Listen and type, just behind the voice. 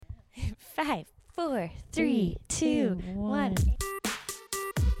5, 4, 3, 2, 1.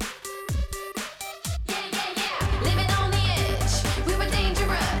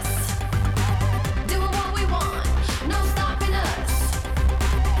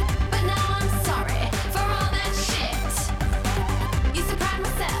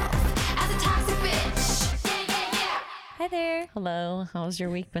 Hi there. Hello. How's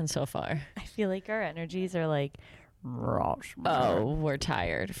your week been so far? I feel like our energies are like, Oh, we're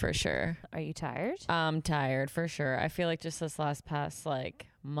tired for sure. Are you tired? I'm tired for sure. I feel like just this past like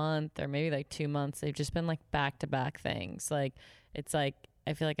month or maybe like 2 months, they've just been like back-to-back things. Like it's like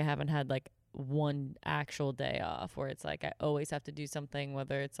I feel like I haven't had like one actual day off where it's like I always have to do something,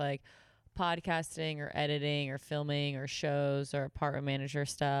 whether it's like podcasting or editing or filming or shows or apartment manager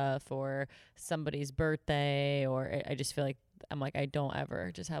stuff or somebody's birthday, or I just feel like I'm like I don't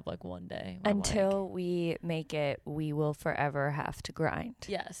ever just have like one day where Until we make it, we will forever have to grind.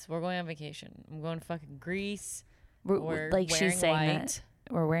 yes, we're going on vacation. I'm going to fucking Greece. We're like she's wearing saying white.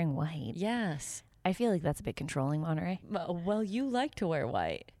 that we're wearing white. Yes. I feel like that's a bit controlling, Monterey. Well, you like to wear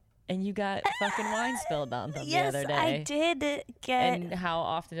white, and you got fucking wine spilled on them the other day. I did get. And how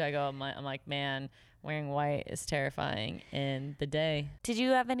often do I go? I'm like, man, wearing white is terrifying in the day. Did you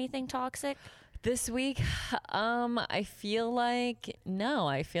have anything toxic? This week, I feel like no.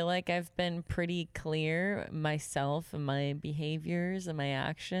 I feel like I've been pretty clear myself and my behaviors and my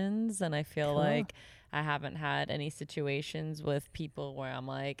actions, and I feel like I haven't had any situations with people where I'm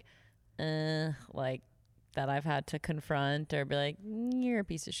like that I've had to confront or be like, you're a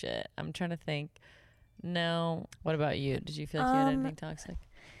piece of shit. I'm trying to think. No. What about you? Did you feel like you had anything toxic?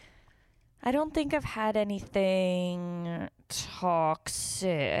 I don't think I've had anything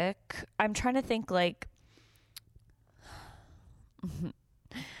toxic. I'm trying to think like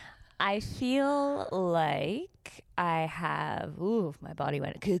I feel like I have my body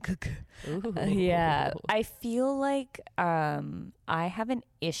went yeah. I feel like I have an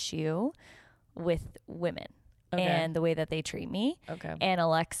issue with women. Okay. And the way that they treat me. Okay. And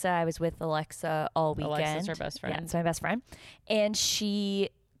Alexa, I was with Alexa all weekend. Alexa's our best friend. Yeah, it's my best friend. And she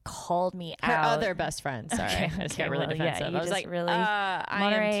called me Her out. other best friend. Sorry. Okay, I just got really well, defensive. you I was just like, really, I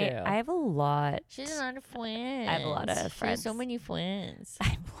Monterey, am too. I have a lot. She's a lot of friends. I have a lot of She has friends. so many friends. I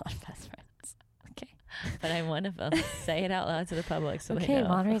have a lot of best friends. Okay. But I'm one of them. Say it out loud to the public so they Okay, know.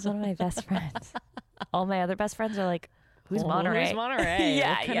 Monterey's one of my best friends. All my other best friends are like, who's Monterey? Who's Monterey?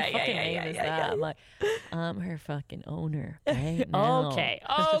 Yeah, What kind yeah, of fucking yeah, name yeah, is yeah, that? yeah. I'm like, I'm her fucking owner right now.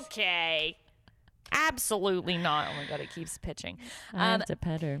 Okay. Absolutely not. Oh my God, it keeps pitching. I have to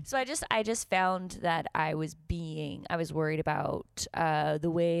pet her. So I just found that I was worried about the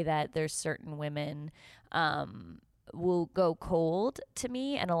way that there's certain women will go cold to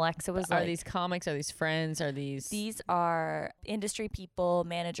me. And Alexa was like, Are these comics? Are these friends? Are these are industry people,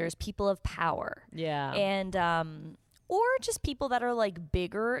 managers, people of power. Yeah. And or just people that are like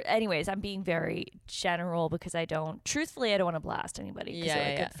bigger. Anyways, I'm being very general because I don't want to blast anybody because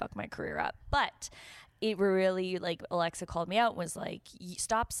I could fuck my career up. But it really, like, Alexa called me out and was like,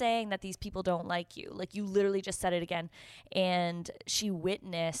 stop saying that these people don't like you. Like, you literally just said it again. And she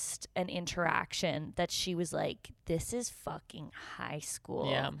witnessed an interaction that she was like, this is fucking high school.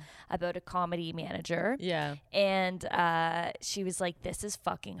 Yeah. About a comedy manager. Yeah. And she was like, this is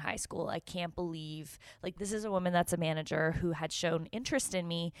fucking high school. I can't believe, like, this is a woman that's a manager who had shown interest in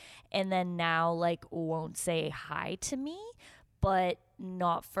me and then now, like, won't say hi to me, but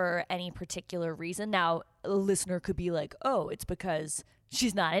not for any particular reason. Now, a listener could be like, oh, it's because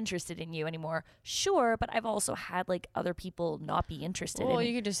she's not interested in you anymore. Sure, but I've also had like other people not be interested in Well, me.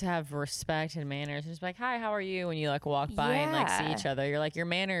 you could just have respect and manners. Just be like, hi, how are you? When you like walk by and like see each other, you're like, your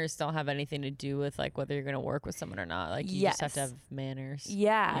manners don't have anything to do with like whether you're going to work with someone or not. Like you just have to have manners.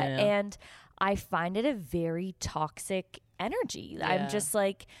 Yeah. You know? And I find it a very toxic energy. Yeah. I'm just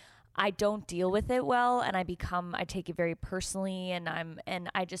like, I don't deal with it well, and I take it very personally, and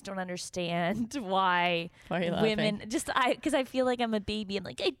I just don't understand why are you women laughing? because I feel like I'm a baby. I'm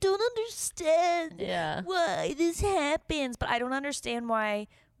like, I don't understand why this happens, but I don't understand why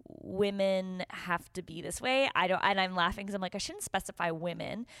women have to be this way. And I'm laughing because I'm like, I shouldn't specify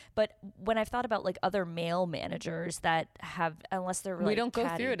women, but when I've thought about like other male managers that have, unless they're really we don't go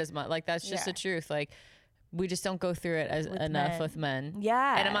through it as much. Like that's just the truth. Like we just don't go through it enough with men.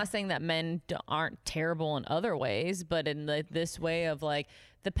 Yeah. And I'm not saying that men aren't terrible in other ways, but in this way of like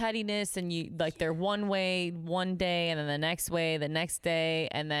the pettiness, and you like they're one way one day and then the next way the next day,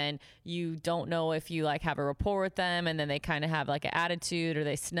 and then you don't know if you like have a rapport with them, and then they kind of have like an attitude, or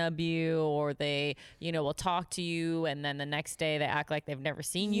they snub you, or they, you know, will talk to you, and then the next day they act like they've never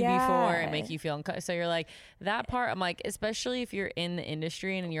seen you before and make you feel uncomfortable. So you're like, that part, I'm like, especially if you're in the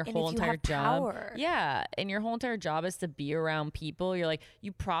industry and your whole entire job, and your whole entire job is to be around people, you're like,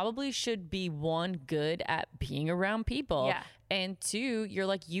 you probably should be, one, good at being around people, and two, you're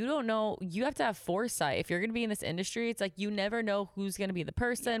like, you don't know, you have to have foresight. If you're going to be in this industry, it's like, you never know who's going to be the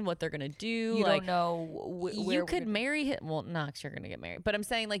person, what they're going to do. You like, don't know you could marry him. Well, not because you're going to get married, but I'm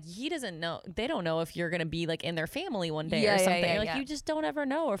saying, like, he doesn't know. They don't know if you're going to be like in their family one day or something. You're like, you just don't ever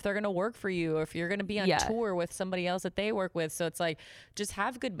know, or if they're going to work for you, or if you're going to be on tour with somebody else that they work with. So it's like, just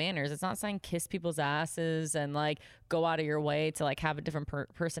have good manners. It's not saying kiss people's asses and like go out of your way to like have a different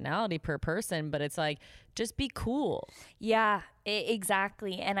personality per person, but it's like, just be cool. Yeah,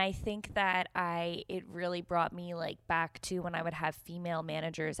 exactly. And I think that it really brought me like back to when I would have female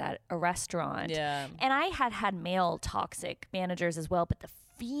managers at a restaurant. Yeah. And I had male toxic managers as well, but the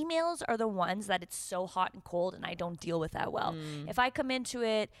females are the ones that it's so hot and cold, and I don't deal with that well. If I come into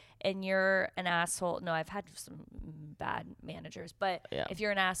it and you're an asshole, no, I've had some bad managers, but if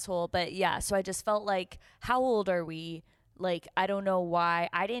you're an asshole, so I just felt like, how old are we? Like, I don't know why.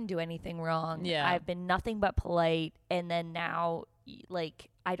 I didn't do anything wrong. Yeah. I've been nothing but polite. And then now,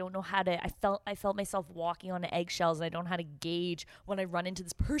 like, I don't know how to, I felt myself walking on eggshells, and I don't know how to gauge when I run into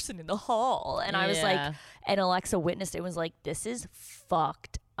this person in the hall. And I was like, and Alexa witnessed it, was like, this is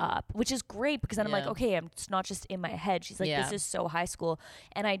fucked up, which is great, because then I'm like, okay, it's not just in my head. She's like, this is so high school.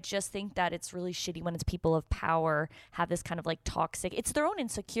 And I just think that it's really shitty when it's people of power have this kind of like toxic, it's their own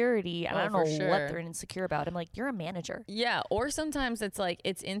insecurity, and I don't know what they're insecure about. I'm like, you're a manager. Yeah. Or sometimes it's like,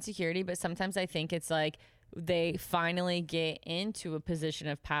 it's insecurity, but sometimes I think it's like, they finally get into a position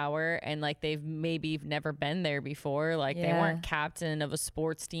of power, and like they've maybe never been there before, like they weren't captain of a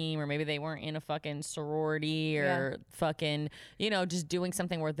sports team, or maybe they weren't in a fucking sorority, or fucking, you know, just doing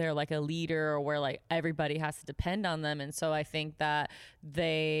something where they're like a leader, or where like everybody has to depend on them. And so I think that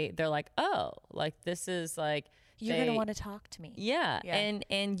they're like, oh, like this is like, you're going to want to talk to me. Yeah.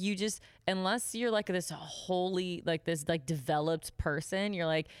 And you just, unless you're like this holy, like this like developed person, you're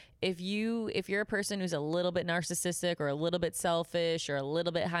like, if you're a person who's a little bit narcissistic, or a little bit selfish, or a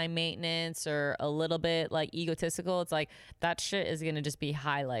little bit high maintenance, or a little bit like egotistical, it's like that shit is going to just be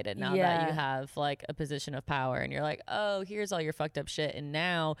highlighted now that you have like a position of power, and you're like, oh, here's all your fucked up shit. And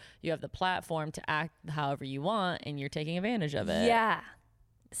now you have the platform to act however you want, and you're taking advantage of it. Yeah.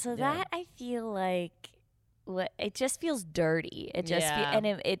 So that, I feel like, it just feels dirty. It just and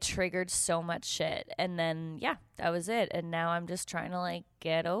it triggered so much shit, and then that was it. And now I'm just trying to like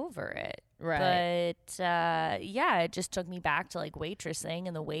get over it. Right. But it just took me back to like waitressing,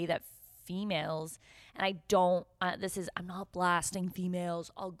 and the way that females, and I don't I'm not blasting females.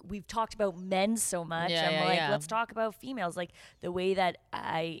 We've talked about men so much. Let's talk about females. Like the way that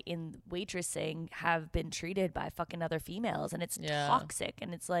I in waitressing have been treated by fucking other females, and it's toxic,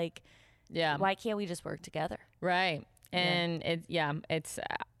 and it's like, why can't we just work together? Right. And it's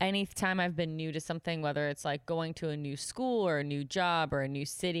any time I've been new to something, whether it's like going to a new school, or a new job, or a new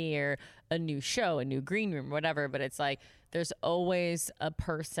city, or a new show, a new green room, whatever, but it's like, there's always a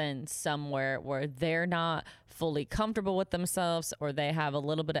person somewhere where they're not fully comfortable with themselves, or they have a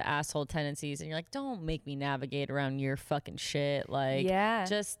little bit of asshole tendencies, and you're like, don't make me navigate around your fucking shit. Like,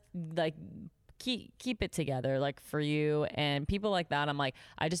 just like, keep it together, like for you. And people like that, I'm like,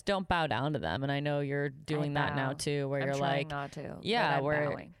 I just don't bow down to them. And I know you're doing that now too, where you're like, not to.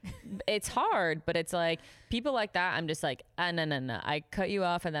 Where it's hard, but it's like people like that, I'm just like, no. I cut you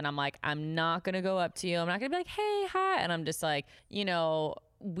off, and then I'm like, I'm not gonna go up to you. I'm not gonna be like, hey, hi. And I'm just like, you know,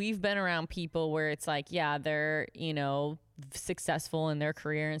 we've been around people where it's like, they're, you know, successful in their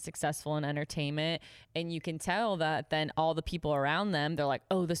career and successful in entertainment, and you can tell that then all the people around them, they're like,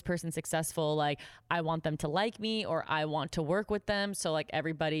 oh, this person's successful, like I want them to like me, or I want to work with them. So like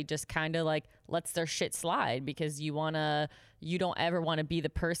everybody just kind of like lets their shit slide, because you don't ever want to be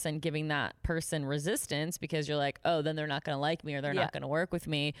the person giving that person resistance, because you're like, oh, then they're not going to like me, or they're not going to work with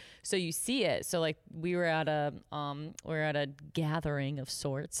me. So you see it. So like we were at a gathering of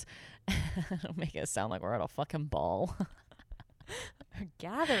sorts. Make it sound like we're at a fucking ball.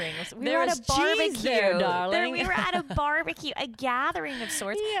 Gathering. We were at a barbecue, there, darling. We were at a barbecue, a gathering of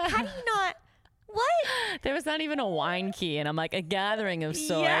sorts. How do you not? What? There was not even a wine key, and I'm like, a gathering of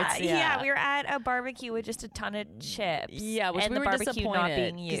sorts. Yeah, we were at a barbecue with just a ton of chips. Yeah, which and we the were barbecue not being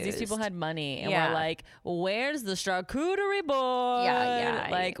disappointed, used. because these people had money, and we're like, where's the charcuterie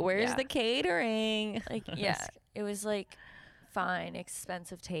board? Like, where's the catering? Like, it was like fine,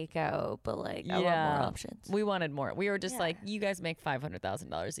 expensive takeout, but like I want more options. We wanted more. We were just like, you guys make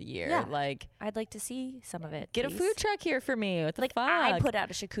 $500,000 a year. Yeah. Like, I'd like to see some of it. Get please. a food truck here for me. What the like fuck? I put out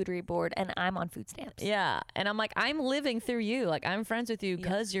a charcuterie board and I'm on food stamps. Yeah. And I'm like, I'm living through you. Like, I'm friends with you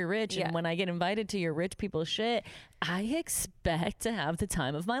because you're rich. And when I get invited to your rich people shit, I expect to have the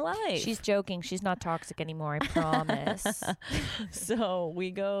time of my life. She's joking. She's not toxic anymore. I promise. So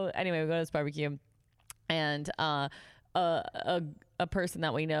we go to this barbecue, and a person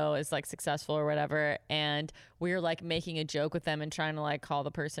that we know is like successful or whatever, and we were like making a joke with them and trying to like call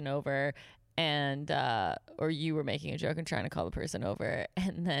the person over, and or you were making a joke and trying to call the person over,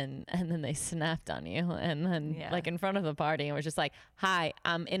 and then they snapped on you, and then like in front of the party, and was just like, hi,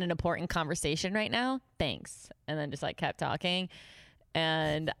 I'm in an important conversation right now, thanks, and then just like kept talking.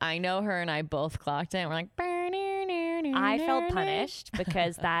 And I know her and I both clocked it, and we're like, I felt punished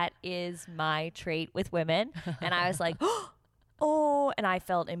because that is my trait with women, and I was like, oh, and I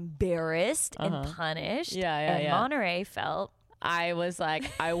felt embarrassed and punished. And Monterey felt, I was like,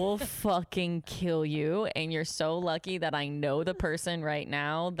 I will fucking kill you, and you're so lucky that I know the person right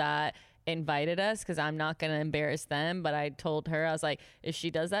now that invited us, because I'm not gonna embarrass them. But I told her, I was like, if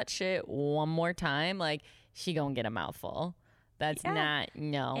she does that shit one more time, like, she gonna get a mouthful. That's not,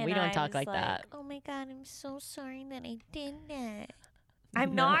 no, and we don't talk like that. Oh my God, I'm so sorry that I did that.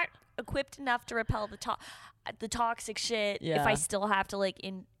 I'm not equipped enough to repel the toxic shit. If I still have to like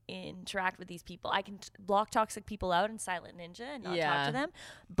interact with these people, I can block toxic people out in Silent Ninja and not talk to them.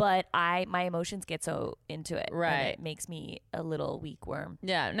 But my emotions get so into it. Right. And it makes me a little weak worm.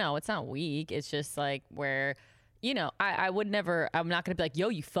 Yeah, no, it's not weak. It's just like where, you know, I would never, I'm not going to be like, yo,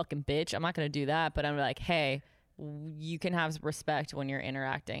 you fucking bitch. I'm not going to do that. But I'm like, hey, you can have respect when you're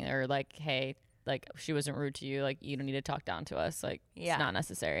interacting, or like, hey, like, she wasn't rude to you, like, you don't need to talk down to us, like, it's not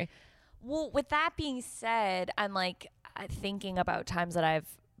necessary. Well, with that being said, I'm like thinking about times that I've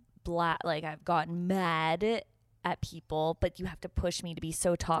gotten mad at people, but you have to push me to be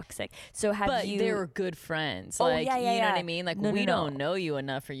so toxic. So but they were good friends. Like, you know what I mean? Like, we don't know you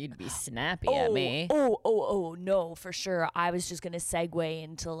enough for you to be snappy at me. Oh, no, for sure. I was just going to segue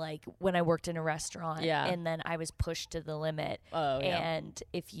into like when I worked in a restaurant, and then I was pushed to the limit. And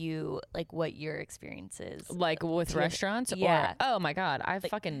if you like what your experience is. Like with restaurants? Or, oh my God, I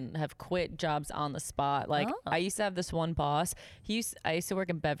fucking have quit jobs on the spot. Like, I used to have this one boss. I used to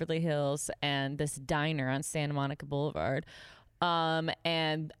work in Beverly Hills, and this diner on Santa Monica Boulevard,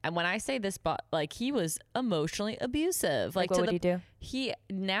 and when I say this, like, he was emotionally abusive. Like, what would he do?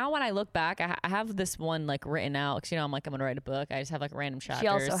 Now when I look back, I have this one like written out, because, you know, I'm gonna write a book. I just have like random chapters. She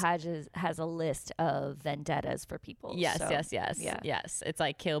also has a list of vendettas for people. Yes. It's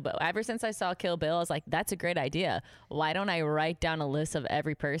like Kill Bill. Ever since I saw Kill Bill, I was like, that's a great idea. Why don't I write down a list of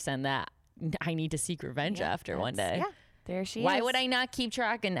every person that I need to seek revenge after one day? Yeah, there she is. Why would I not keep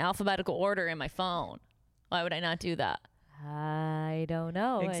track in alphabetical order in my phone? Why would I not do that? I don't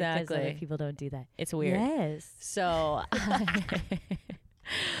know. Exactly. Because other people don't do that. It's weird. Yes. So,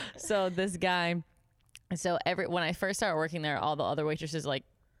 so this guy, when I first started working there, all the other waitresses like,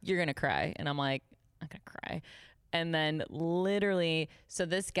 you're going to cry. And I'm like, I'm going to cry. And then literally, so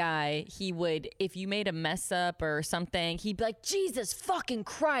this guy, he would, if you made a mess up or something, he'd be like, Jesus fucking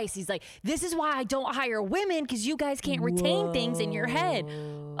Christ. He's like, this is why I don't hire women, because you guys can't retain things in your head.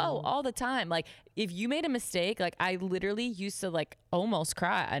 Oh, all the time. Like, if you made a mistake, like, I literally used to like almost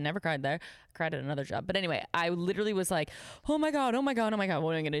cry. I never cried there. I cried at another job. But anyway, I literally was like, oh my God, what am I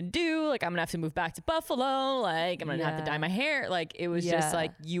going to do? Like, I'm going to have to move back to Buffalo. Like, I'm going to have to dye my hair. Like, it was just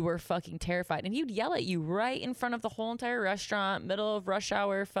like, you were fucking terrified. And he'd yell at you right in front of the whole entire restaurant, middle of rush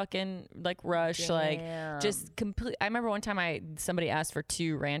hour, fucking like rush. Damn. Like, just complete. I remember one time somebody asked for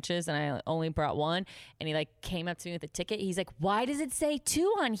 2 ranches and I only brought 1. And he like came up to me with a ticket. He's like, why does it say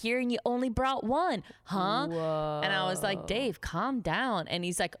 2 on here and you only brought 1? Huh? Whoa. And I was like, Dave, calm down. And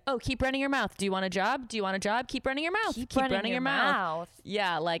he's like, oh, keep running your mouth. Do you want a job? Keep running your mouth. Keep running your mouth.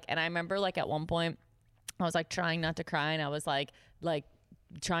 Yeah. Like, and I remember like at one point I was like trying not to cry, and I was like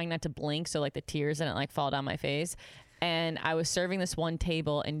trying not to blink, so like the tears didn't like fall down my face. And I was serving this one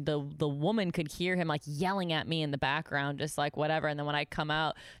table, and the woman could hear him like yelling at me in the background, just like whatever. And then when I come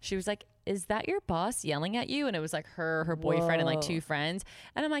out, she was like, is that your boss yelling at you? And it was like her boyfriend and like 2 friends.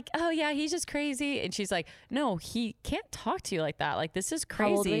 And I'm like, oh yeah, he's just crazy. And she's like, no, he can't talk to you like that. Like, this is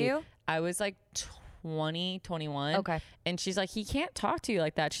crazy. How old were you? I was like 2021. Okay. And she's like, he can't talk to you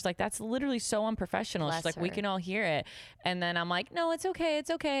like that. She's like, that's literally so unprofessional. Bless she's like, her. we can all hear it. And then I'm like, no, it's okay. It's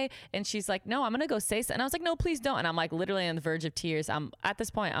okay. And she's like, no, I'm going to go say something. And I was like, no, please don't. And I'm like literally on the verge of tears. At this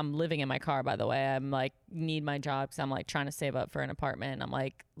point, I'm living in my car, by the way. I'm like, need my job because I'm like trying to save up for an apartment. I'm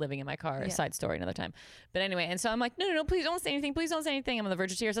like living in my car. Side story another time. But anyway, and so I'm like, no, please don't say anything. Please don't say anything. I'm on the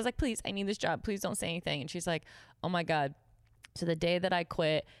verge of tears. I was like, please, I need this job. Please don't say anything. And she's like, oh my God. So the day that I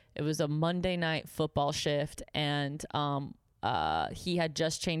quit, it was a Monday night football shift, and he had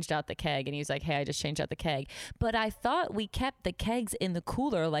just changed out the keg, and he was like, hey, I just changed out the keg. But I thought we kept the kegs in the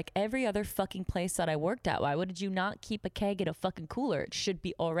cooler like every other fucking place that I worked at. Why would you not keep a keg in a fucking cooler? It should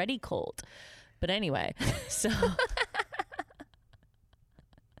be already cold. But anyway, so...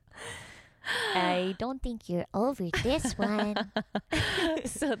 I don't think you're over this one.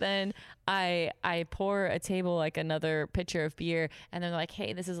 So then I pour a table like another pitcher of beer, and they're like,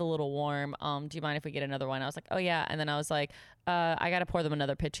 hey, this is a little warm. Do you mind if we get another one? I was like, oh yeah. And then I was like, I gotta pour them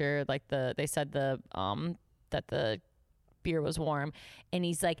another pitcher. Like they said that the beer was warm. And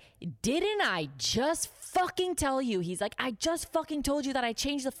he's like, didn't I just fucking tell you? He's like, I just fucking told you that I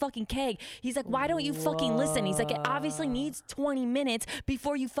changed the fucking keg. He's like, why don't you fucking listen? He's like, it obviously needs 20 minutes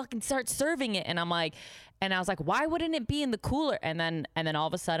before you fucking start serving it. And I'm like, and I was like, why wouldn't it be in the cooler? And then all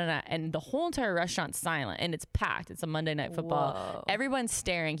of a sudden, and the whole entire restaurant's silent, and it's packed. It's a Monday Night Football. Whoa. Everyone's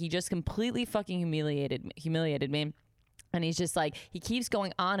staring. He just completely fucking humiliated me. And he's just like, he keeps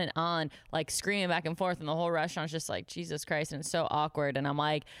going on, like screaming back and forth. And the whole restaurant's just like, Jesus Christ. And it's so awkward. And I'm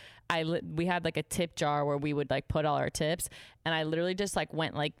like, we had like a tip jar where we would like put all our tips. And I literally just like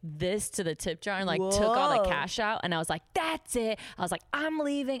went like this to the tip jar and like took all the cash out. And I was like, that's it. I was like, I'm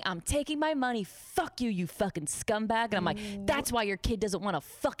leaving. I'm taking my money. Fuck you, you fucking scumbag. And I'm like, that's why your kid doesn't want to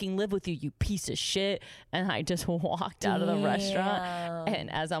fucking live with you, you piece of shit. And I just walked out of the restaurant. And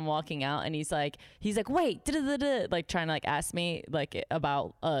as I'm walking out, and he's like, wait, like trying to like ask me like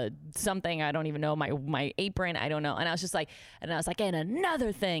about something I don't even know, my apron, I don't know. And I was like, and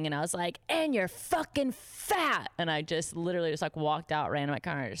another thing. And I was like, and you're fucking fat. And I just literally just like walked out, ran to my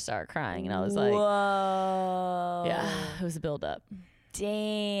car, and I just started crying. And I was like, whoa. Yeah, it was a build up.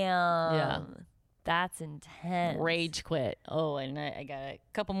 Damn. Yeah. That's intense. Rage quit. Oh, and I got a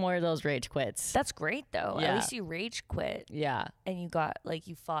couple more of those rage quits. That's great though. Yeah. At least you rage quit. Yeah. And you got like,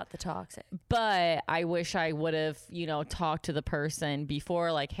 you fought the toxic. But I wish I would have, talked to the person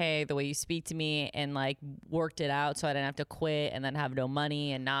before, like, hey, the way you speak to me, and like worked it out so I didn't have to quit and then have no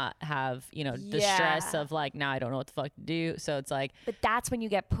money and not have, the stress of like, now I don't know what the fuck to do. So it's like. But that's when you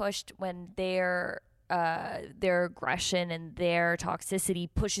get pushed, when their aggression and their toxicity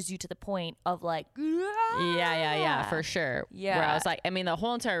pushes you to the point of like, yeah, for sure. Yeah. Where I was like, the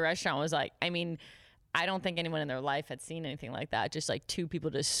whole entire restaurant was like, I don't think anyone in their life had seen anything like that. Just like two people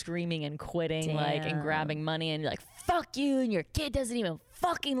just screaming and quitting, like, and grabbing money, and you're like, fuck you, and your kid doesn't even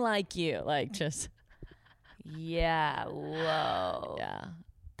fucking like you. Like, just. Yeah. Whoa. Yeah.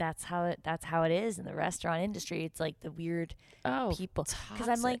 That's how it is in the restaurant industry. It's like the weird people. Because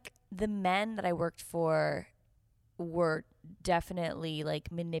I'm like, the men that I worked for were definitely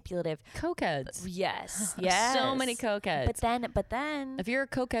like manipulative. Cokeheads. Yes. So many cokeheads. But then if you're a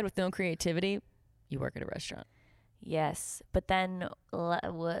cokehead with no creativity, you work at a restaurant. Yes. But then,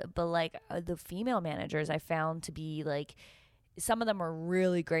 the female managers I found to be like, some of them were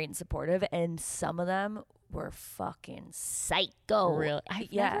really great and supportive, and some of them were fucking psycho. Really?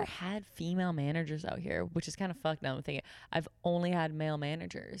 I've never had female managers out here, which is kind of fucked up. I'm thinking I've only had male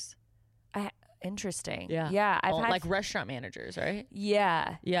managers. Interesting. Yeah. Yeah. I've had like restaurant managers, right?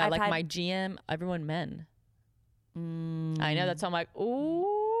 Yeah. Yeah. Like my GM, everyone men. I know. That's why I'm like,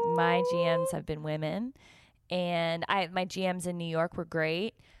 ooh. My GMs have been women, and my GMs in New York were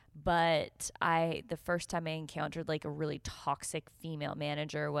great. But the first time I encountered like a really toxic female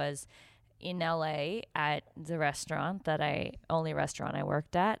manager was in LA at the only restaurant I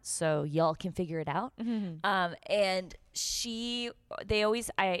worked at. So y'all can figure it out. Mm-hmm. And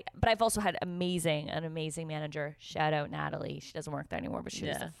but I've also had an amazing manager. Shout out Natalie. She doesn't work there anymore, but she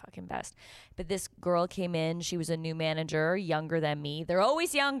was the fucking best. But this girl came in, she was a new manager, younger than me. They're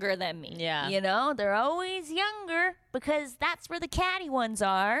always younger than me. Yeah. They're always younger because that's where the catty ones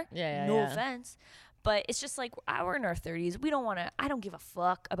are. Yeah. No offense. But it's just like, we're in our 30s. I don't give a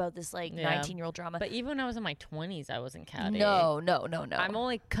fuck about this like 19-year-old drama. But even when I was in my 20s, I wasn't catty. No. I'm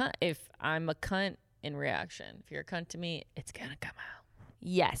only cunt if I'm a cunt in reaction. If you're a cunt to me, it's gonna come out.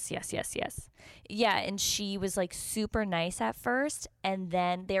 Yes. Yeah, and she was like super nice at first, and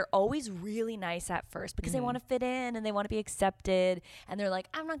then they're always really nice at first because they want to fit in and they want to be accepted, and they're like,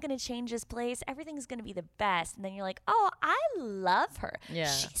 I'm not going to change this place. Everything's going to be the best. And then you're like, oh, I love her. Yeah.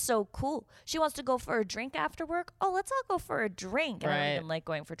 She's so cool. She wants to go for a drink after work. Oh, let's all go for a drink. And I don't even like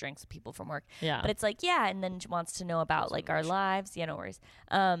going for drinks with people from work. Yeah. But it's like, yeah, and then she wants to know about like our lives. Yeah, no worries.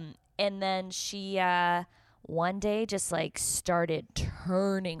 And then she one day just like started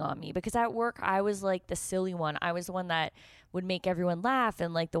turning on me because at work I was like the silly one. I was the one that would make everyone laugh,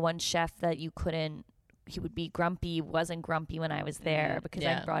 and like the one chef that you couldn't, he would be grumpy, wasn't grumpy when I was there because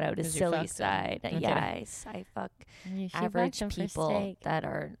I brought out his silly side. Yes, I fuck average people that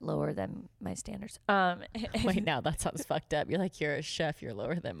are lower than my standards. Wait, now that sounds fucked up. You're like, you're a chef, you're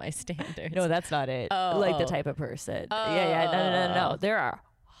lower than my standards. No, that's not it. Like the type of person. No. There are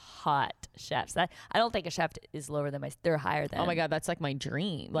hot chefs. I don't think a chef is lower than they're higher than. Oh my God, that's like my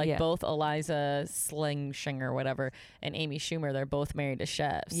dream. Like both Eliza Slingshinger, whatever, and Amy Schumer, they're both married to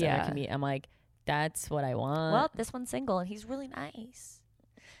chefs. Yeah. And I'm like, that's what I want. Well, this one's single and he's really nice.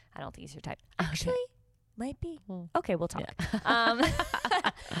 I don't think he's your type. Actually, might be. Okay, we'll talk.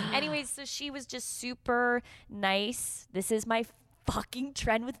 Yeah. Anyways, so she was just super nice. This is my fucking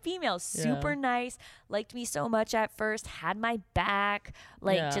trend with females. Super nice, liked me so much at first, had my back,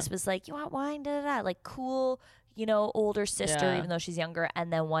 like just was like, you want wine, da da da, like cool, you know, older sister, even though she's younger.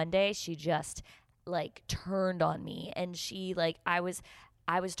 And then one day she just like turned on me, and she like I was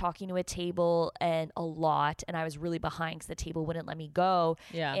talking to a table and a lot, and I was really behind because the table wouldn't let me go.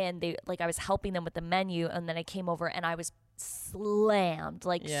 Yeah. And they like I was helping them with the menu, and then I came over and I was slammed,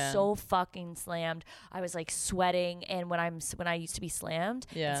 like so fucking slammed. I was like sweating, and when I used to be slammed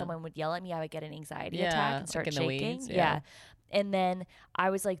and someone would yell at me, I would get an anxiety attack and start like shaking. And then I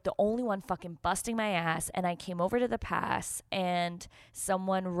was like the only one fucking busting my ass, and I came over to the pass, and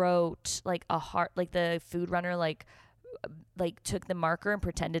someone wrote like a heart, like the food runner like took the marker and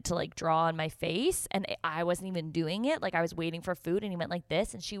pretended to like draw on my face, and I wasn't even doing it. Like I was waiting for food, and he went like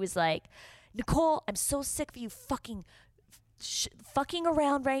this, and she was like, Nicole, I'm so sick of you fucking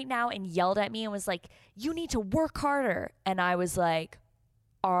around right now, and yelled at me and was like, you need to work harder. And I was like,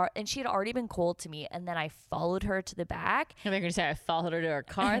 and she had already been cold to me, and then I followed her to the back. I'm going to say I followed her to her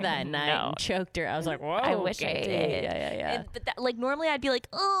car that night and choked her. I was like, whoa. I wish I did. Yeah. But that, like normally I'd be like,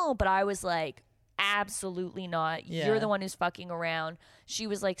 oh, but I was like, absolutely not. You're the one who's fucking around. She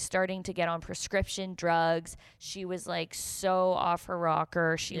was like starting to get on prescription drugs. She was like so off her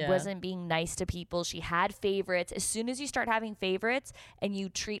rocker. She wasn't being nice to people. She had favorites. As soon as you start having favorites and you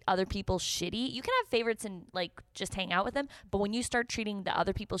treat other people shitty, you can have favorites and like just hang out with them, but when you start treating the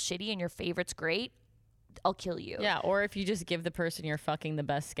other people shitty and your favorite's great, I'll kill you. Yeah, or if you just give the person you're fucking the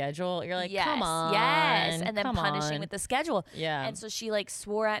best schedule, you're like, come on. Yes, and then punishing with the schedule. Yeah. And so she like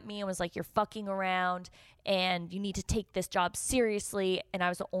swore at me and was like, you're fucking around and you need to take this job seriously. And I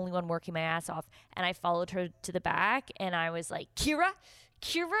was the only one working my ass off. And I followed her to the back, and I was like, Kira,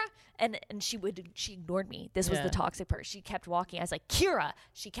 and she ignored me. This was the toxic part. She kept walking. I was like, Kira.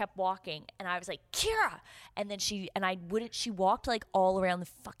 She kept walking, and I was like, Kira. And then she walked like all around the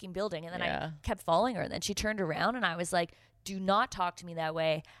fucking building, and then I kept following her, and then she turned around, and I was like, do not talk to me that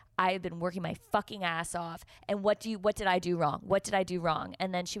way. I have been working my fucking ass off, and what did I do wrong? What did I do wrong?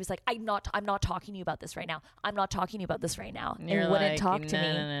 And then she was like, I'm not talking to you about this right now. I'm not talking to you about this right now. And you're wouldn't like, talk to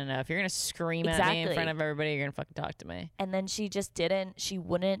me. No. If you're gonna scream at me in front of everybody, you're gonna fucking talk to me. And then she just didn't. She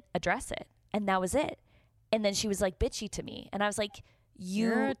wouldn't address it, and that was it. And then she was like bitchy to me, and I was like,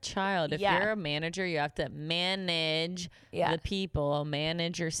 you're a child. If you're a manager, you have to manage the people,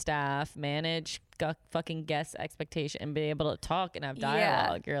 manage your staff, manage fucking guest expectation, and be able to talk and have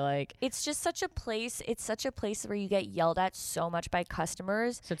dialogue. You're like, it's just such a place. It's such a place where you get yelled at so much by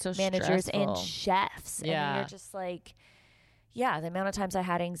customers, so it's so managers, stressful. and chefs. Yeah, and you're just like, the amount of times I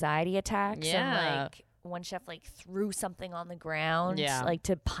had anxiety attacks. And like one chef like threw something on the ground like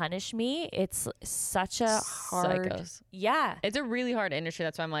to punish me. It's such a hard it's a really hard industry.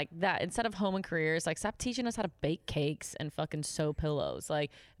 That's why I'm like, that instead of home and careers, like stop teaching us how to bake cakes and fucking sew pillows. Like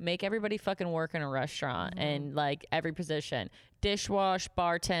make everybody fucking work in a restaurant and like every position, dishwash,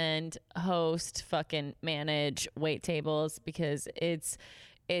 bartend, host, fucking manage, wait tables, because it's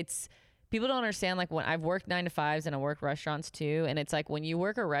people don't understand, like when I've worked 9 to 5s and I work restaurants too, and it's like when you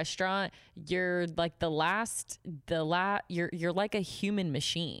work a restaurant, you're like you're like a human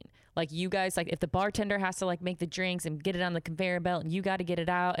machine. Like you guys, like if the bartender has to like make the drinks and get it on the conveyor belt and you got to get it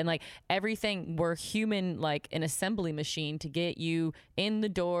out and like everything, we're human, like an assembly machine to get you in the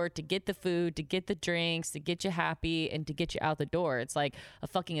door, to get the food, to get the drinks, to get you happy and to get you out the door. It's like a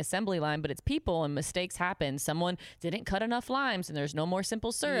fucking assembly line, but it's people and mistakes happen. Someone didn't cut enough limes and there's no more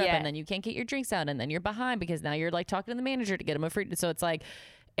simple syrup and then you can't get your drinks out and then you're behind because now you're like talking to the manager to get them a free. So it's like,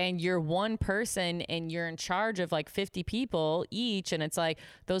 and you're one person and you're in charge of like 50 people each. And it's like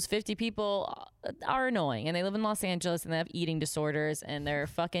those 50 people are annoying and they live in Los Angeles and they have eating disorders and they're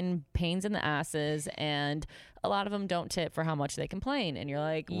fucking pains in the asses. And a lot of them don't tip for how much they complain. And you're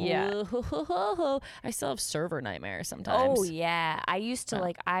like, I still have server nightmares sometimes. Oh yeah. I used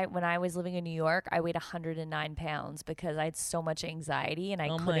to when I was living in New York, I weighed 109 pounds because I had so much anxiety and I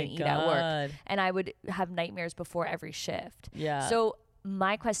couldn't eat at work. And I would have nightmares before every shift. Yeah. So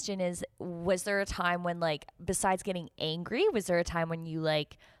my question is, was there a time when like, besides getting angry, was there a time when you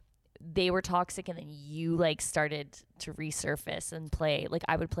like, they were toxic and then you like started to resurface and play? Like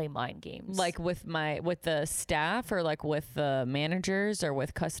I would play mind games. Like with the staff or like with the managers or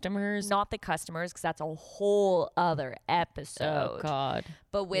with customers? Not the customers, because that's a whole other episode. Oh God.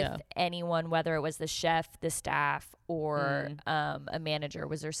 But with anyone, whether it was the chef, the staff, or a manager,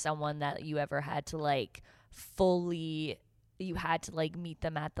 was there someone that you ever had to like fully... you had to like meet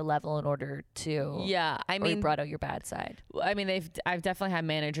them at the level in order to I mean, you brought out your bad side? I mean, I've definitely had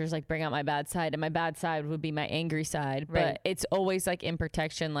managers like bring out my bad side, and my bad side would be my angry side, but it's always like in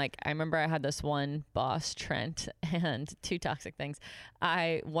protection. Like I remember I had this one boss, Trent, and two toxic things.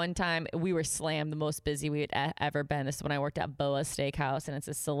 One time we were slammed, the most busy we had ever been. This is when I worked at Boa Steakhouse, and it's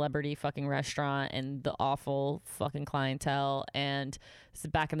a celebrity fucking restaurant and the awful fucking clientele. And this is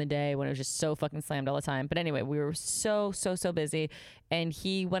back in the day when it was just so fucking slammed all the time. But anyway, we were so busy, and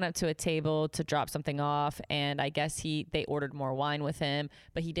he went up to a table to drop something off, and I guess they ordered more wine with him,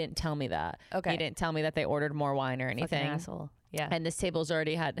 but he didn't tell me that. Okay. He didn't tell me that they ordered more wine or anything. Fucking asshole. Yeah. And this table's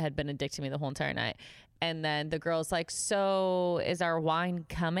already had been addicted to me the whole entire night. And then the girl's like, so is our wine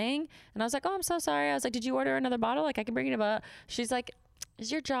coming? And I was like, oh, I'm so sorry. I was like, did you order another bottle? Like I can bring it up. She's like,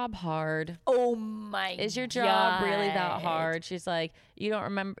 is your job hard? Oh my God. Is your job really that hard? She's like, you don't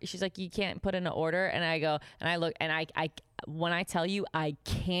remember. She's like, you can't put in an order. And I go, and I look, and I when I tell you I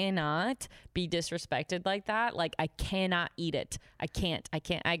cannot be disrespected like that, like I cannot eat it. I can't.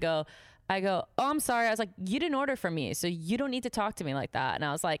 I go, oh, I'm sorry. I was like, you didn't order from me, so you don't need to talk to me like that. And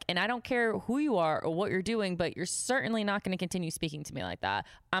I was like, and I don't care who you are or what you're doing, but you're certainly not going to continue speaking to me like that.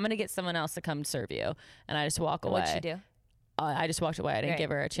 I'm going to get someone else to come serve you. And I just walk away. What'd you do? I just walked away. I didn't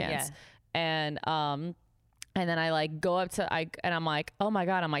give her a chance. Yeah. And then I like go up to and I'm like, oh my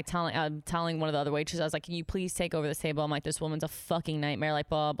God, I'm telling one of the other waitresses, I was like, can you please take over this table? I'm like, this woman's a fucking nightmare, like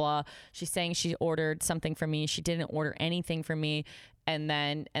blah, blah. She's saying she ordered something for me. She didn't order anything for me. And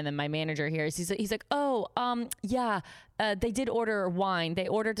then my manager here, he's like, oh, they did order wine. They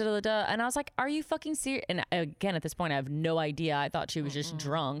ordered da-da-da. And I was like, are you fucking serious? And again, at this point, I have no idea. I thought she was just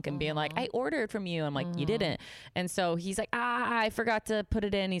drunk and being like, I ordered from you. I'm like, you didn't. And so he's like, I forgot to put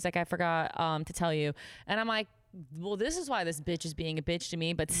it in. He's like, I forgot to tell you. And I'm like, well, this is why this bitch is being a bitch to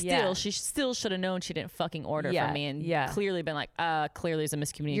me, but still, she still should have known she didn't fucking order from me and clearly been like, clearly it's a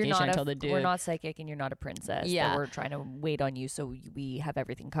miscommunication. I told the dude. We're not psychic and you're not a princess. Yeah. We're trying to wait on you so we have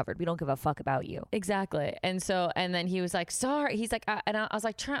everything covered. We don't give a fuck about you. Exactly. And then he was like, sorry. He's like, and I was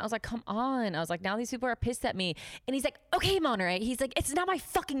like, Trent, I was like, come on. I was like, now these people are pissed at me. And he's like, okay, Monterey. He's like, it's not my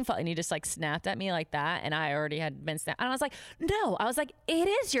fucking fault. And he just like snapped at me like that. And I already had been snapped. And I was like, no. I was like, it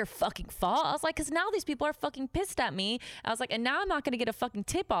is your fucking fault. I was like, because now these people are fucking pissed at me. I was like, and now I'm not going to get a fucking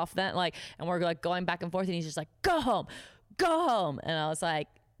tip off that. Like, and we're like going back and forth. And he's just like, go home. And I was like,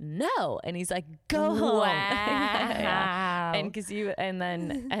 no. And he's like, go home. Wow. And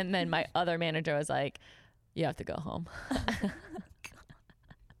then my other manager was like, you have to go home.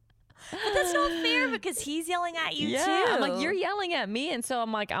 But that's not fair because he's yelling at you too. I'm like, you're yelling at me. And so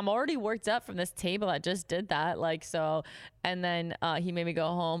I'm like, I'm already worked up from this table that just did that. Like, so, and then he made me go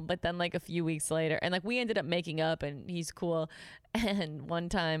home. But then like a few weeks later, and like we ended up making up and he's cool. And one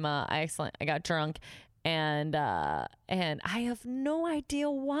time I got drunk and I have no idea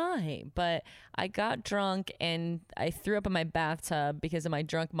why, but I got drunk and I threw up in my bathtub because in my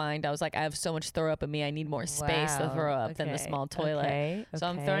drunk mind, I was like, I have so much throw up in me. I need more space to throw up than the small toilet. So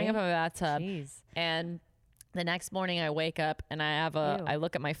I'm throwing up in my bathtub. Jeez. And the next morning I wake up and I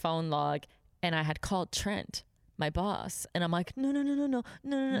look at my phone log and I had called Trent, my boss. And I'm like, no.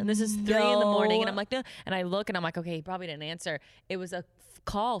 And this is 3 a.m. And I'm like, no. And I look and I'm like, okay, he probably didn't answer. It was a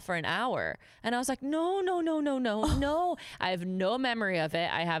call for an hour. And I was like, no. I have no memory of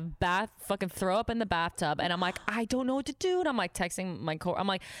it. I have fucking throw up in the bathtub. And I'm like, I don't know what to do. And I'm like texting my I'm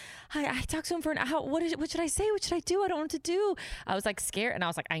like, I talked to him for an hour. What should I say? What should I do? I don't know what to do. I was like scared. And I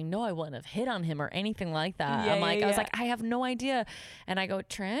was like, I know I wouldn't have hit on him or anything like that. I was like, I have no idea. And I go,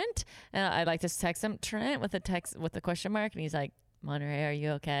 Trent? And I like just text him, Trent, with a question mark. And he's like, Monterey, are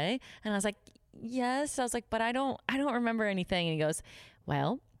you okay? And I was like, yes. I was like, but I don't remember anything. And he goes,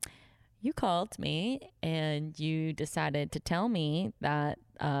 well, you called me and you decided to tell me that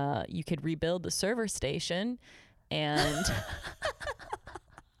you could rebuild the server station. And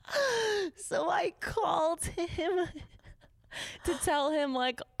so I called him to tell him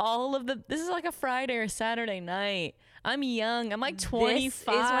like all of this is like a Friday or Saturday night. I'm young. I'm like 25.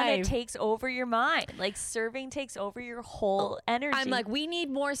 This is when it takes over your mind. Like serving takes over your whole energy. I'm like, we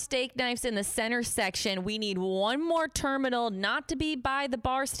need more steak knives in the center section. We need one more terminal, not to be by the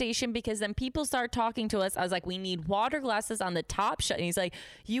bar station, because then people start talking to us. I was like, we need water glasses on the top shelf. And he's like,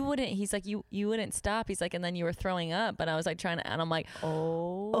 you wouldn't stop. He's like, and then you were throwing up. But I was like trying to, and I'm like, I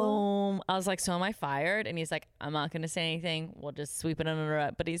was like, so am I fired? And he's like, I'm not going to say anything. We'll just sweep it under the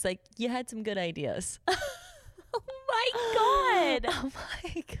rug. But he's like, you had some good ideas. Oh my God. I'm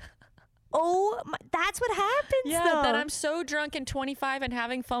like, that's what happens. Yeah, though. that I'm so drunk and 25 and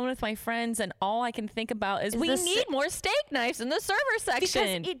having fun with my friends, and all I can think about is we need more steak knives in the server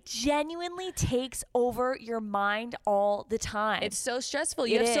section. Because it genuinely takes over your mind all the time. It's so stressful.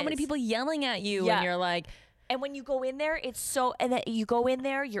 You have so many people yelling at you, and you're like. And when you go in there, and then you go in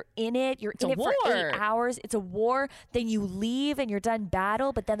there, you're in it for 8 hours. It's a war. Then you leave and you're done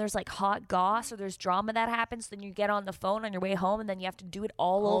battle, but then there's like hot goss or there's drama that happens. Then you get on the phone on your way home and then you have to do it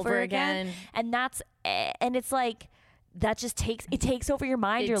all over again. And it's like, that just takes over your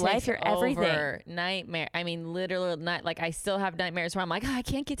mind, your life, your everything. Nightmare. I mean, literally, like I still have nightmares where I'm like, I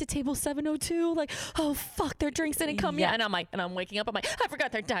can't get to table 702. Like, oh fuck, their drinks didn't come yet. And I'm like, and I'm waking up. I'm like, I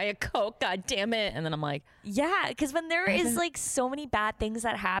forgot their Diet Coke. God damn it. And then I'm like, yeah, because when there is like so many bad things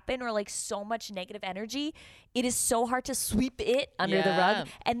that happen or like so much negative energy, it is so hard to sweep it under the rug,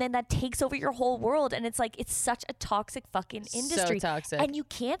 and then that takes over your whole world. And it's like, it's such a toxic fucking industry. So toxic. And you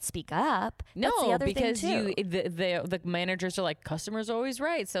can't speak up. No, that's the other because thing too. the managers are like, customers are always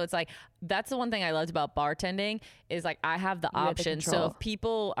right. So it's like, that's the one thing I loved about bartending is like, I have the option. So if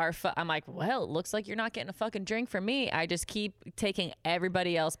people are, I'm like, well, it looks like you're not getting a fucking drink from me. I just keep taking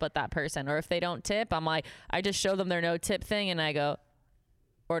everybody else but that person. Or if they don't tip, I'm like, I just show them their no tip thing and I go,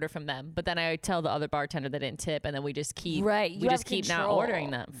 order from them. But then I tell the other bartender they didn't tip, and then we just keep not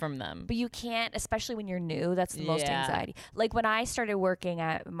ordering that from them. But you can't, especially when you're new. That's the most anxiety. Like when I started working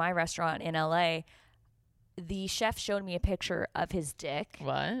at my restaurant in LA, the chef showed me a picture of his dick.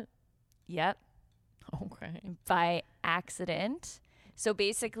 What? Yep. Okay. By accident. So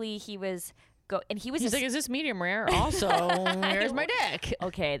basically he was he's like, is this medium rare? Also, here's my dick.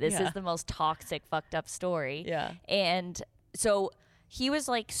 Okay, this is the most toxic, fucked up story. Yeah. And so he was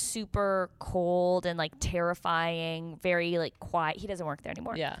like super cold and like terrifying, very like quiet. He doesn't work there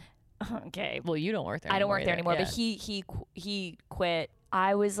anymore. Yeah. Okay. Well, you don't work there. I don't work there anymore, yeah. but he quit.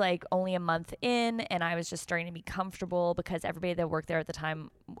 I was like only a month in, and I was just starting to be comfortable because everybody that worked there at the time,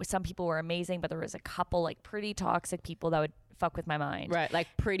 some people were amazing, but there was a couple like pretty toxic people that would fuck with my mind. Right, like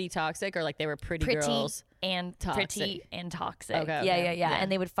pretty toxic, or like they were pretty girls and toxic. Pretty and toxic. Okay. Yeah.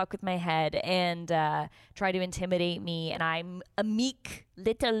 And they would fuck with my head and try to intimidate me, and I'm a meek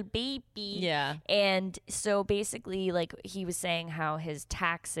little baby. Yeah. And so basically, like, he was saying how his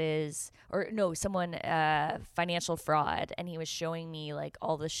taxes, financial fraud, and he was showing me like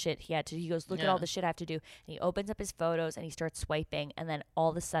all the shit he had to do. He goes, look at all the shit I have to do. And he opens up his photos and he starts swiping, and then all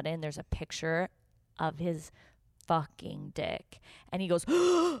of a sudden there's a picture of his fucking dick, and he goes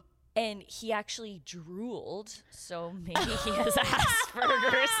and he actually drooled, so maybe he has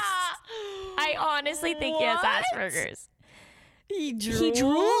Asperger's. I honestly think he has Asperger's. He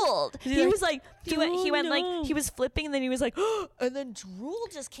drooled. He was like, he went like, he was flipping, and then he was like, and then drool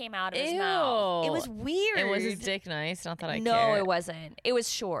just came out of his mouth. It was weird. And was his dick nice? Not that I No, care. it wasn't. It was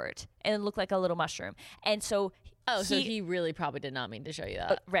short and it looked like a little mushroom. And so so he really probably did not mean to show you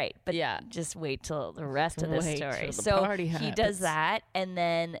that. Right. But yeah, just wait till the rest of the story. So he does that, and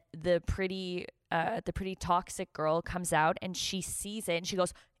then the pretty toxic girl comes out, and she sees it, and she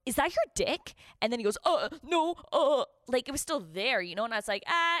goes, is that your dick? And then he goes, no, like it was still there, you know? And I was like,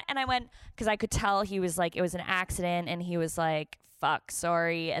 and I went, because I could tell he was like, it was an accident, and he was like fuck,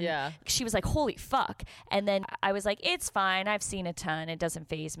 sorry. And she was like, holy fuck. And then I was like, it's fine. I've seen a ton. It doesn't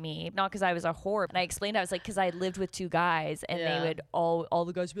faze me. Not because I was a whore. And I explained, I was like, because I lived with 2 guys and they would all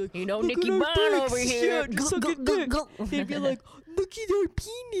the guys would be like, you know, Nikki Bond over here. They'd be like, look at our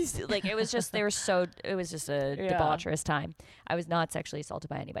penis. Like, it was just a debaucherous time. I was not sexually assaulted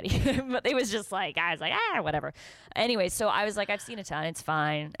by anybody, but it was just like, I was like, whatever. Anyway, so I was like, I've seen a ton. It's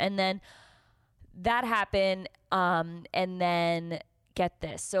fine. And then that happened. And then get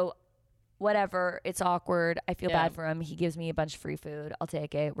this. So whatever, it's awkward. I feel bad for him. He gives me a bunch of free food. I'll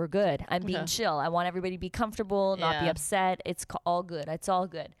take it. We're good. I'm being chill. I want everybody to be comfortable, not be upset. It's all good. It's all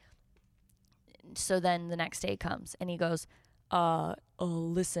good. So then the next day comes and he goes,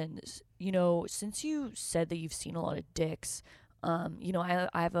 listen, you know, since you said that you've seen a lot of dicks, you know,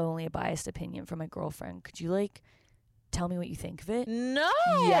 I have only a biased opinion from my girlfriend. Could you like tell me what you think of it? No.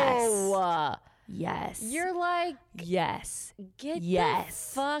 Yes. You're like, yes. Get the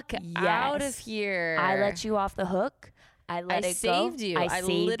fuck out of here. I let you off the hook. I saved go. you. I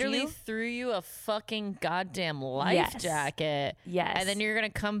literally threw you a fucking goddamn life jacket. Yes. And then you're going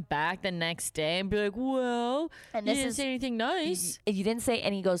to come back the next day and be like, well, and you didn't say anything nice. You didn't say,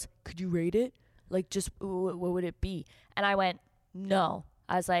 and he goes, could you rate it? Like, just, what would it be? And I went, no.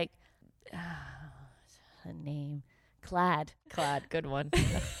 I was like, a name. Clad, good one.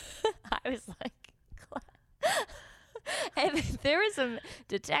 I was like, Clad. And if there was some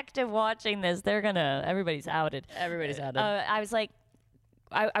detective watching this, everybody's outed. I was like,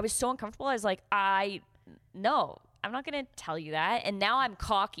 I was so uncomfortable. I was like, no, I'm not going to tell you that. And now I'm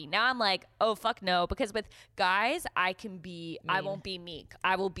cocky. Now I'm like, oh, fuck no. Because with guys, I won't be meek.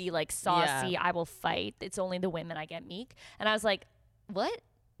 I will be like saucy. I will fight. It's only the women I get meek. And I was like, what?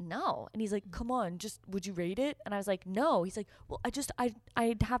 No. And he's like, come on, just would you rate it? And I was like, no. He's like, well,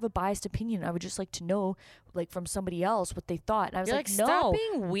 I'd have a biased opinion. I would just like to know, like, from somebody else what they thought. And I was like, no. Stop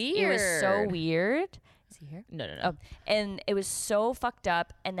being weird. It was so weird. Is he here? No. Oh, and it was so fucked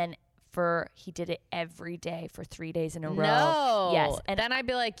up. And then he did it every day for 3 days in a row. No. Yes. And then I'd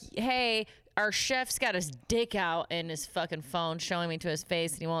be like, hey, our chef's got his dick out in his fucking phone showing me to his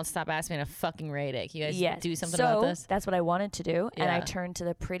face and he won't stop asking me to fucking rate it. Can you guys do something about this? That's what I wanted to do. And I turned to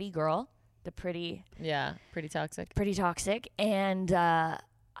the pretty girl, pretty toxic. And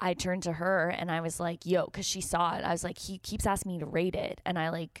I turned to her and I was like, yo, because she saw it. I was like, he keeps asking me to rate it. And I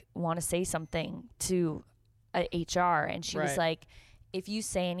like want to say something to HR. And she was like, if you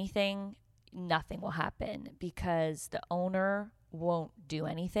say anything, nothing will happen because the owner won't do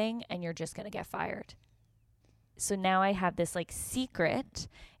anything and you're just going to get fired. So now I have this like secret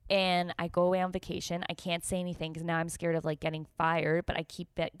and I go away on vacation. I can't say anything because now I'm scared of like getting fired, but I keep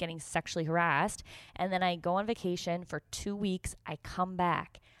getting sexually harassed. And then I go on vacation for 2 weeks. I come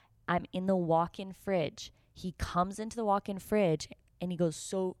back. I'm in the walk-in fridge. He comes into the walk-in fridge and he goes,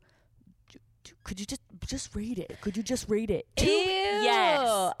 so could you just rate it? Could you just rate it? Ew.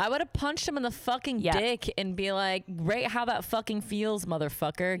 Yes. I would have punched him in the fucking dick and be like, rate how that fucking feels,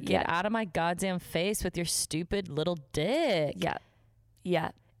 motherfucker. Get out of my goddamn face with your stupid little dick. Yeah.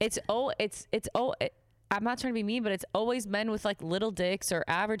 I'm not trying to be mean, but it's always men with like little dicks or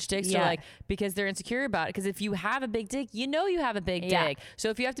average dicks or like because they're insecure about it. Because if you have a big dick, you know you have a big dick.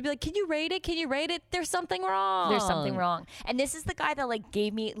 So if you have to be like, can you rate it? Can you rate it? There's something wrong. There's something wrong. And this is the guy that like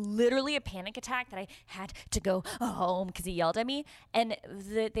gave me literally a panic attack that I had to go home because he yelled at me. And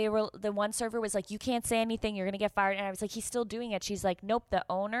the one server was like, you can't say anything. You're going to get fired. And I was like, he's still doing it. She's like, nope, the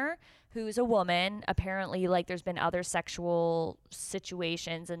owner, who's a woman, apparently like there's been other sexual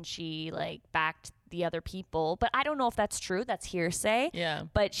situations and she like backed the other people, but I don't know if that's true. That's hearsay. Yeah.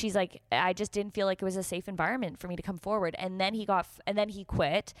 But she's like, I just didn't feel like it was a safe environment for me to come forward. And then he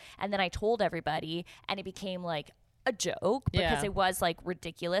quit. And then I told everybody, and it became like a joke because it was like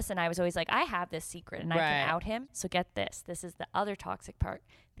ridiculous. And I was always like, I have this secret and I can out him. So get this. This is the other toxic part.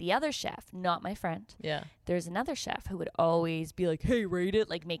 The other chef, not my friend. Yeah. There's another chef who would always be like, hey, rate it,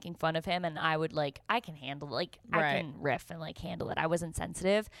 like making fun of him. And I would like, I can handle it. Like, I can riff and like handle it. I wasn't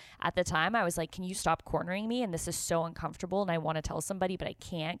sensitive at the time. I was like, can you stop cornering me? And this is so uncomfortable. And I want to tell somebody, but I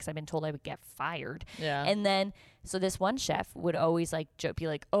can't because I've been told I would get fired. Yeah. And then, so this one chef would always like be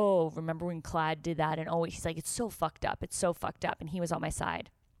like, oh, remember when Clad did that? And always, he's like, it's so fucked up. It's so fucked up. And he was on my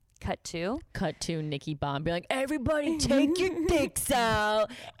side. Cut to Nikki Bond be like, everybody take your dicks out.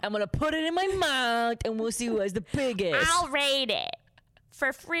 I'm gonna put it in my mouth and we'll see who has the biggest. I'll rate it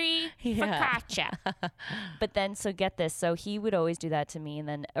for free for Katya. But then, so get this, so he would always do that to me and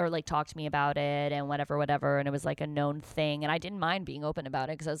then or like talk to me about it and whatever, and it was like a known thing and I didn't mind being open about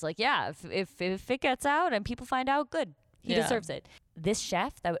it because I was like, yeah, if it gets out and people find out, good, he deserves it. This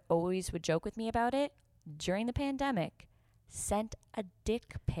chef that always would joke with me about it during the pandemic sent a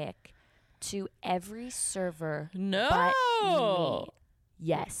dick pic to every server No. but me.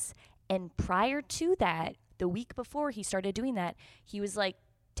 Yes. And prior to that, the week before he started doing that, he was like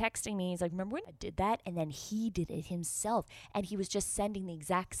texting me. He's like, remember when I did that? And then he did it himself. And he was just sending the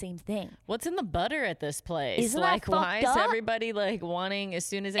exact same thing. What's in the butter at this place? Isn't like, that why fucked is up? everybody like wanting as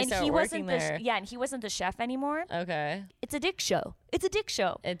soon as they And start he working wasn't there? and he wasn't the chef anymore. Okay. It's a dick show. It's a dick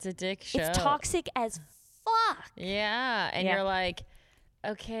show. It's a dick show. It's toxic as fuck. Yeah. And Yeah. you're like,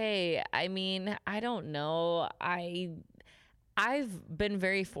 okay, I mean, I don't know. I've been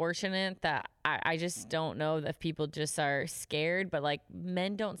very fortunate that I just don't know if people just are scared, but like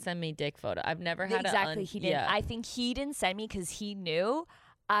men don't send me dick photo. I've never had Exactly. He didn't. Yeah. I think he didn't send me because he knew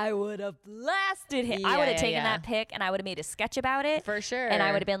I would have blasted him. I Yeah, would have yeah, taken yeah. that pic and I would have made a sketch about it. For sure. And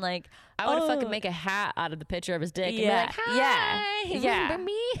I would have been like, I would have "Oh." fucking make a hat out of the picture of his dick Yeah, and be like, hi, yeah. remember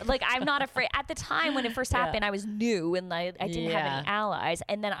me? Like, I'm not afraid. At the time when it first Yeah. happened, I was new and I didn't have Yeah. any allies.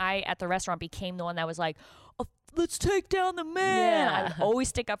 And then I, at the restaurant, became the one that was like, oh, let's take down the man. Yeah. I would always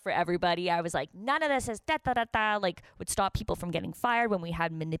stick up for everybody. I was like, none of this is da-da-da-da. Like, would stop people from getting fired when we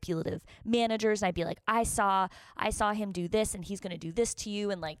had manipulative managers. And I'd be like, I saw him do this and he's going to do this to you.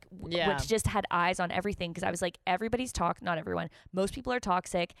 And like, Yeah. which just had eyes on everything. Because I was like, everybody's not everyone. Most people are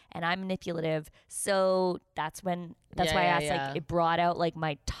toxic and I'm manipulative. So that's why I asked, like, it brought out like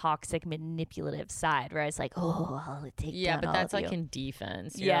my toxic manipulative side where I was like, oh, I'll take Yeah, down but all that's of like you. in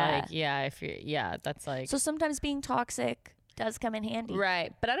defense. You're Yeah. like, yeah, if you're, yeah, that's like. So sometimes being toxic does come in handy.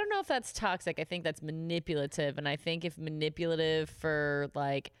 Right. But I don't know if that's toxic. I think that's manipulative. And I think if manipulative for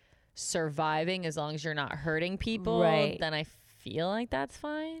like surviving, as long as you're not hurting people, Right. then I feel like that's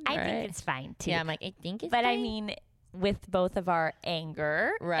fine. I right? think it's fine too. Yeah, I'm like, I think it's but I fine. mean, with both of our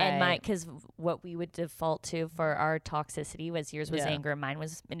anger and Right. because what we would default to for our toxicity was yours was Yeah. anger, mine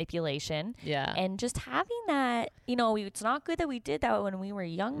was manipulation. Yeah. And just having that, it's not good that we did that when we were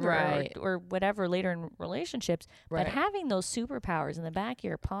younger Right. or whatever later in relationships. Right. But having those superpowers in the back of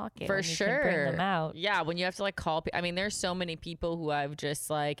your pocket For when you sure. can bring them out. Yeah, when you have to like call I mean, there's so many people who I've just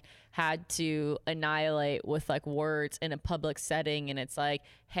like had to annihilate with like words in a public setting, and it's like,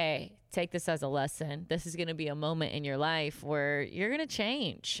 hey, take this as a lesson. This is going to be a moment in your life where you're going to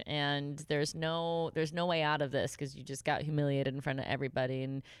change, and there's no way out of this because you just got humiliated in front of everybody,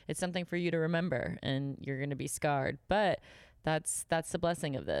 and it's something for you to remember, and you're going to be scarred. But that's the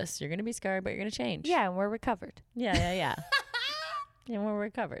blessing of this. You're going to be scarred, but you're going to change. Yeah, and we're recovered. Yeah. And we're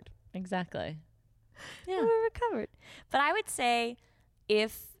recovered. Exactly. Yeah. We're recovered. But I would say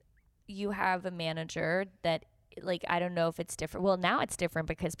if you have a manager that, like, I don't know if it's different. Well, now it's different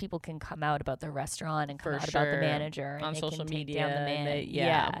because people can come out about the restaurant and come For out about the sure. manager and On they social can take media. down the and man.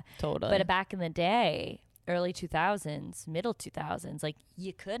 yeah, totally. But back in the day, early 2000s, middle 2000s, like,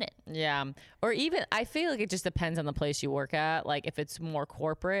 you couldn't. Yeah. Or even, I feel like it just depends on the place you work at. Like if it's more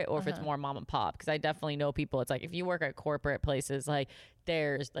corporate or if it's more mom and pop. Because I definitely know people, it's like if you work at corporate places, like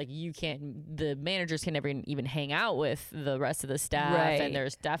there's like the managers can never even hang out with the rest of the staff. Right. And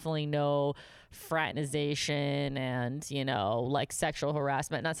there's definitely no fraternization and, like sexual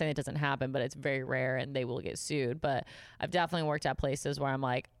harassment. Not saying it doesn't happen, but it's very rare and they will get sued. But I've definitely worked at places where I'm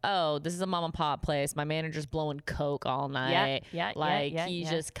like, oh, this is a mom and pop place. My manager's blowing coke all night. He's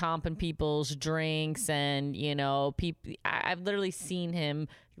just comping people's drinks and, people. I've literally seen him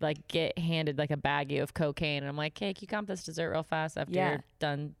like get handed like a baggie of cocaine and I'm like, hey, can you comp this dessert real fast after you're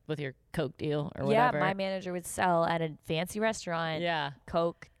done with your coke deal or whatever? Yeah, my manager would sell at a fancy restaurant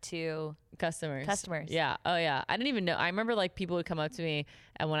coke to customers. Yeah. Oh yeah. I didn't even know. I remember like people would come up to me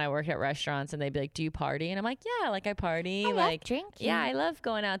and when I worked at restaurants and they'd be like, do you party? And I'm like, yeah, like I party. I like love drinking. yeah, I love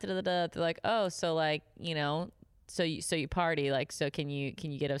going out. They're like, oh, so like, so you party, like, so can you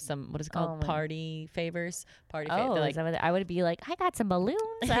get us some, what is it called? Party favors? Oh, like, is that what I would be like, I got some balloons.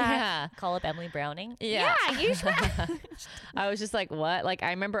 Yeah. Call up Emily Browning. Yeah. You should. I was just like, what? Like, I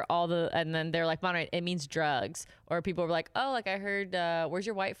remember and then they're like, Monterey, it means drugs. Or people were like, oh, like I heard, where's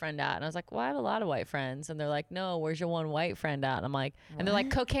your white friend at? And I was like, well, I have a lot of white friends. And they're like, no, where's your one white friend at? And I'm like, and they're like,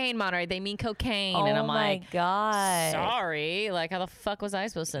 cocaine, Monterey. They mean cocaine. Oh and I'm my like, God. sorry. Like, how the fuck was I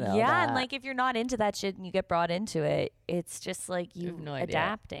supposed to know? Yeah, that? and like if you're not into that shit and you get brought into it, it's just like have you no idea.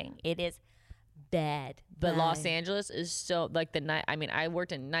 adapting. It is bad. But Los Angeles is so like the night. I mean, I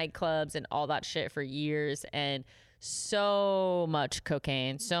worked in nightclubs and all that shit for years, and so much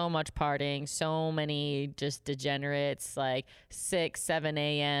cocaine, so much partying, so many just degenerates, like 6, 7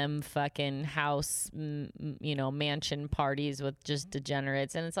 a.m. fucking house, mansion parties with just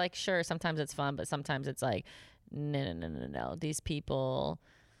degenerates. And it's like, sure, sometimes it's fun, but sometimes it's like, no. These people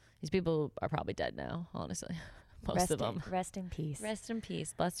are probably dead now, honestly. Most of them. Rest in peace. Rest in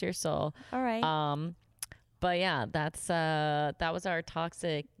peace. Bless your soul. All right. But yeah, that was our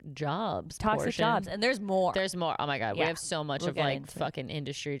toxic jobs. Toxic portion. jobs, and there's more. There's more. Oh my god, we Yeah. have so much We'll of get like into it. fucking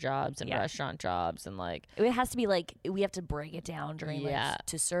industry jobs and Yeah. restaurant jobs and like It has to be like we have to break it down during Yeah. like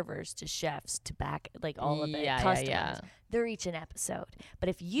to servers, to chefs, to back like all of it. Yeah, yeah, Customers. yeah. They're each an episode. But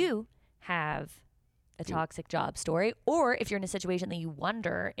if you have a toxic job story, or if you're in a situation that you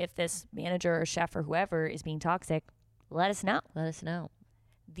wonder if this manager or chef or whoever is being toxic, let us know. Let us know.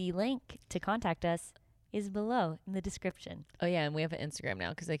 The link to contact us is below in the description. Oh yeah, and we have an Instagram now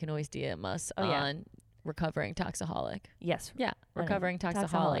because they can always DM us Oh, yeah. on Recovering Toxaholic. Yes. Yeah, Recovering Toxaholic.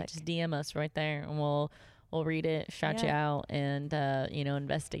 Toxaholic. Just DM us right there, and we'll read it, shout you Yeah. out, and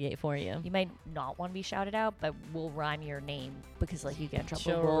investigate for you. You might not want to be shouted out, but we'll rhyme your name because like you get in trouble.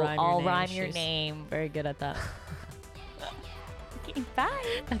 She'll We'll rhyme your all name. rhyme your She's name. Very good at that. Okay,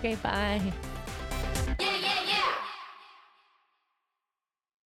 bye. Okay, bye.